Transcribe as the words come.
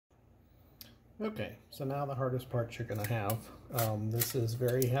Okay, so now the hardest part you're going to have. This is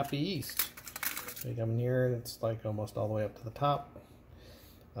very happy yeast. So you come in here and it's like almost all the way up to the top.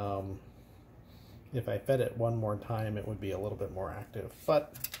 If I fed it one more time, it would be a little bit more active.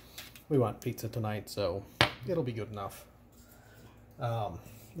 But we want pizza tonight, so it'll be good enough.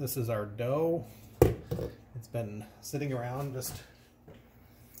 This is our dough. It's been sitting around just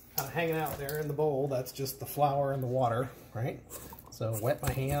kind of hanging out there in the bowl. That's just the flour and the water, right? So wet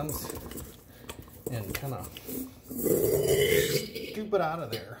my hands and kind of scoop it out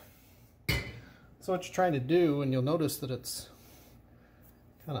of there. So what you're trying to do, and you'll notice that it's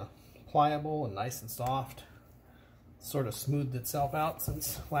kind of pliable and nice and soft, sort of smoothed itself out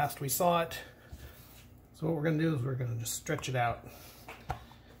since last we saw it. So what we're going to do is we're going to just stretch it out.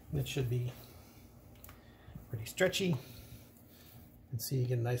 And it should be pretty stretchy. You can see you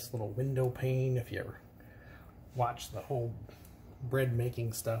get a nice little window pane. If you ever watch the whole bread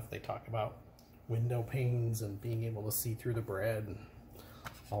making stuff, they talk about window panes and being able to see through the bread and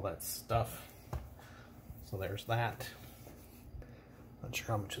all that stuff. So there's that. Not sure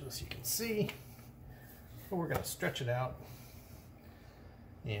how much of this you can see, but we're going to stretch it out,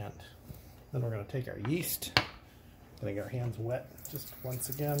 and then we're going to take our yeast. Going to get our hands wet just once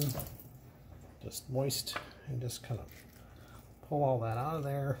again, just moist, and just kind of pull all that out of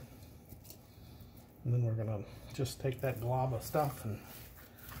there. And then we're going to just take that glob of stuff and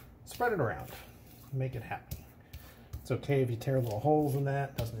spread it around. Make it happen. It's okay if you tear little holes in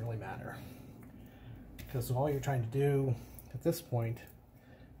that, doesn't really matter. Because all you're trying to do at this point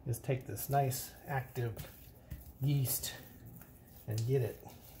is take this nice active yeast and get it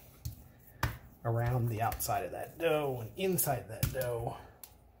around the outside of that dough and inside that dough.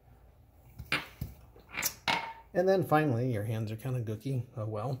 And then finally, your hands are kind of gooky. Oh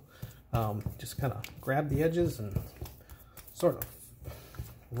well. Just kind of grab the edges and sort of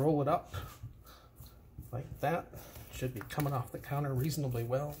roll it up like that. Should be coming off the counter reasonably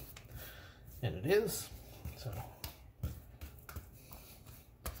well, and it is. So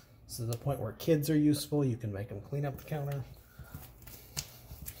this is the point where kids are useful. You can make them clean up the counter.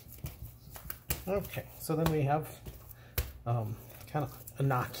 Okay, so then we have kind of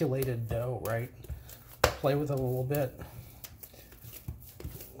inoculated dough, right? Play with it a little bit.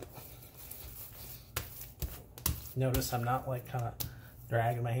 Notice I'm not like kind of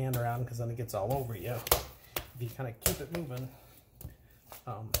dragging my hand around because then it gets all over you. If you kind of keep it moving,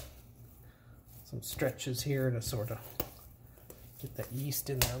 some stretches here to sort of get that yeast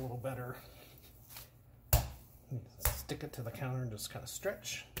in there a little better. Stick it to the counter and just kind of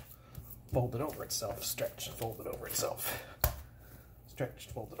stretch. Fold it over itself, stretch, fold it over itself. Stretch,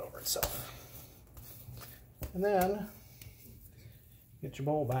 fold it over itself. And then, get your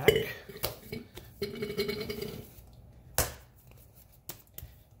bowl back.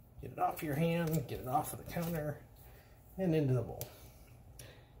 Get it off your hand, get it off of the counter, and into the bowl.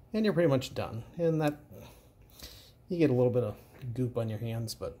 And you're pretty much done. And that, you get a little bit of goop on your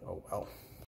hands, but oh well.